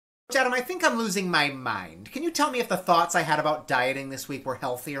Adam, I think I'm losing my mind. Can you tell me if the thoughts I had about dieting this week were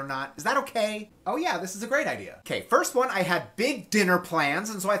healthy or not? Is that okay? Oh yeah, this is a great idea. Okay, first one, I had big dinner plans,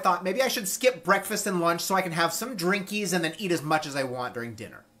 and so I thought maybe I should skip breakfast and lunch so I can have some drinkies and then eat as much as I want during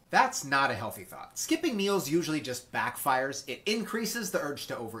dinner. That's not a healthy thought. Skipping meals usually just backfires. It increases the urge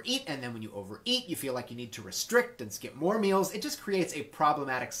to overeat, and then when you overeat, you feel like you need to restrict and skip more meals. It just creates a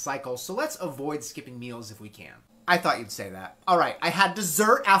problematic cycle, so let's avoid skipping meals if we can. I thought you'd say that. All right, I had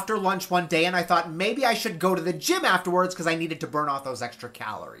dessert after lunch one day, and I thought maybe I should go to the gym afterwards because I needed to burn off those extra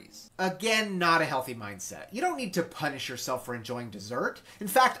calories. Again, not a healthy mindset. You don't need to punish yourself for enjoying dessert. In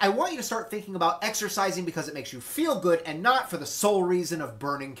fact, I want you to start thinking about exercising because it makes you feel good and not for the sole reason of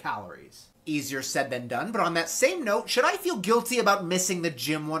burning calories. Easier said than done, but on that same note, should I feel guilty about missing the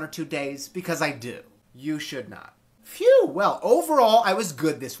gym 1 or 2 days? Because I do. You should not. Phew, well, overall, I was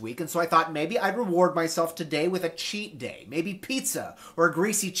good this week, and so I thought maybe I'd reward myself today with a cheat day. Maybe pizza, or a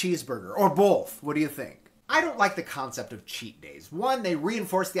greasy cheeseburger, or both. What do you think? I don't like the concept of cheat days. One, they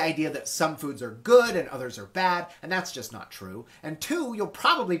reinforce the idea that some foods are good and others are bad, and that's just not true. And two, you'll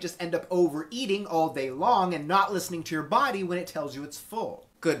probably just end up overeating all day long and not listening to your body when it tells you it's full.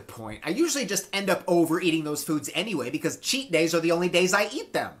 Good point. I usually just end up overeating those foods anyway because cheat days are the only days I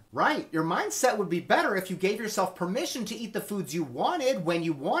eat them. Right. Your mindset would be better if you gave yourself permission to eat the foods you wanted when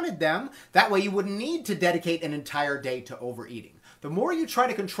you wanted them. That way you wouldn't need to dedicate an entire day to overeating. The more you try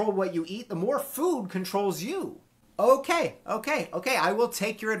to control what you eat, the more food controls you. Okay, I will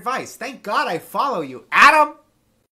take your advice. Thank God I follow you. Adam!